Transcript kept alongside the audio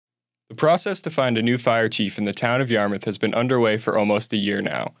The process to find a new fire chief in the town of Yarmouth has been underway for almost a year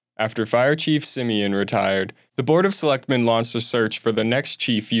now. After Fire Chief Simonian retired, the Board of Selectmen launched a search for the next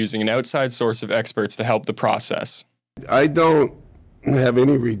chief using an outside source of experts to help the process. I don't have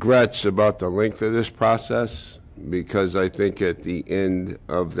any regrets about the length of this process, because I think at the end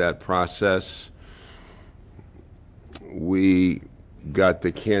of that process, we got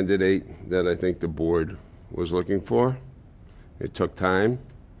the candidate that I think the board was looking for. It took time,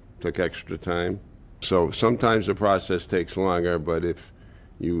 took extra time. So sometimes the process takes longer, but if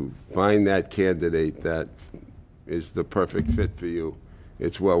you find that candidate that is the perfect fit for you,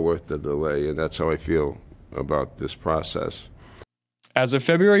 it's well worth the delay, and that's how I feel about this process. As of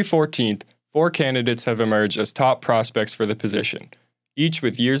February 14th, 4 candidates have emerged as top prospects for the position, each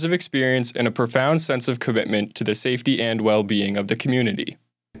with years of experience and a profound sense of commitment to the safety and well-being of the community.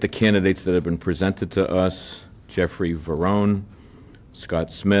 The candidates that have been presented to us: Jeffrey Verone,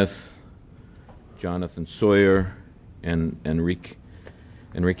 Scott Smith, Jonathan Sawyer, and Enrique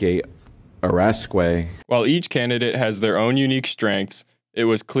Arrascue. While each candidate has their own unique strengths, it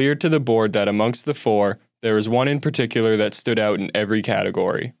was clear to the board that amongst the 4, there was one in particular that stood out in every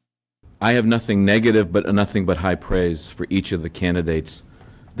category. I have nothing negative, but nothing but high praise for each of the candidates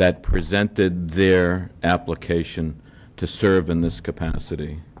that presented their application to serve in this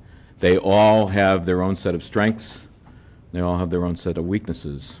capacity. They all have their own set of strengths. They all have their own set of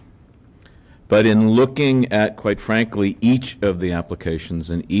weaknesses. But in looking at, quite frankly, each of the applications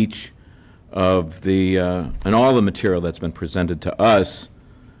and each of the, and all the material that's been presented to us,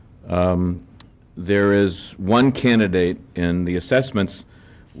 there is one candidate in the assessments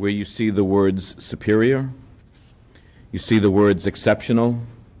where you see the words superior, you see the words exceptional,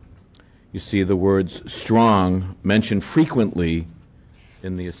 you see the words strong mentioned frequently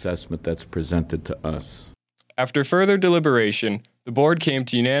in the assessment that's presented to us. After further deliberation, the board came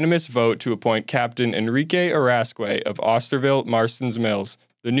to unanimous vote to appoint Captain Enrique Arrascue of Osterville, Marston Mills,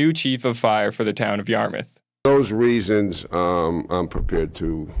 the new chief of fire for the town of Yarmouth. Those reasons, I'm prepared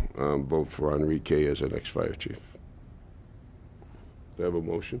to vote for Enrique as the next fire chief. Do I have a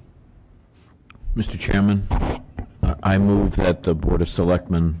motion? Mr. Chairman, I move that the Board of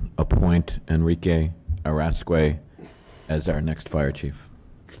Selectmen appoint Enrique Arrascue as our next fire chief.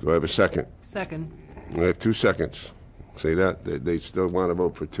 Do I have a second? Second. I have 2 seconds. Say that. They still want to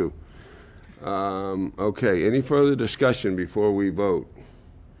vote for 2. Okay, any further discussion before we vote?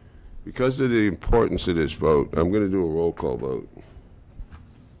 Because of the importance of this vote, I'm going to do a roll call vote.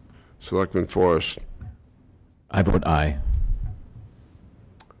 Selectman Forrest. I vote aye.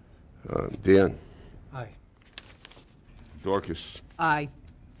 Dan. Aye. Dorcas. Aye.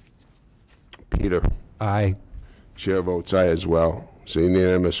 Peter. Aye. Chair votes aye as well. It's a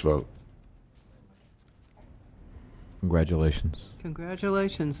unanimous vote. Congratulations.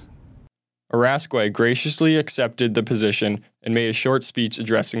 Congratulations. Arrascue graciously accepted the position and made a short speech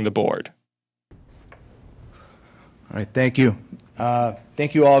addressing the board. All right, thank you.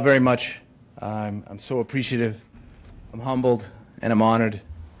 Thank you all very much. I'm so appreciative. I'm humbled and I'm honored.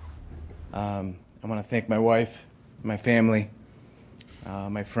 I want to thank my wife, my family,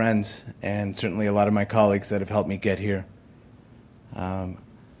 my friends, and certainly a lot of my colleagues that have helped me get here. I'm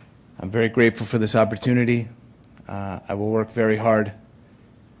very grateful for this opportunity. I will work very hard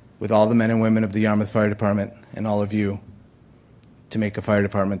with all the men and women of the Yarmouth Fire Department and all of you to make a fire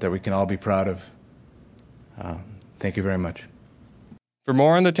department that we can all be proud of. Thank you very much. For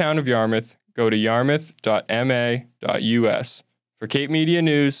more on the town of Yarmouth, go to yarmouth.ma.us. For Cape Media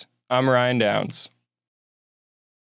News, I'm Ryan Downs.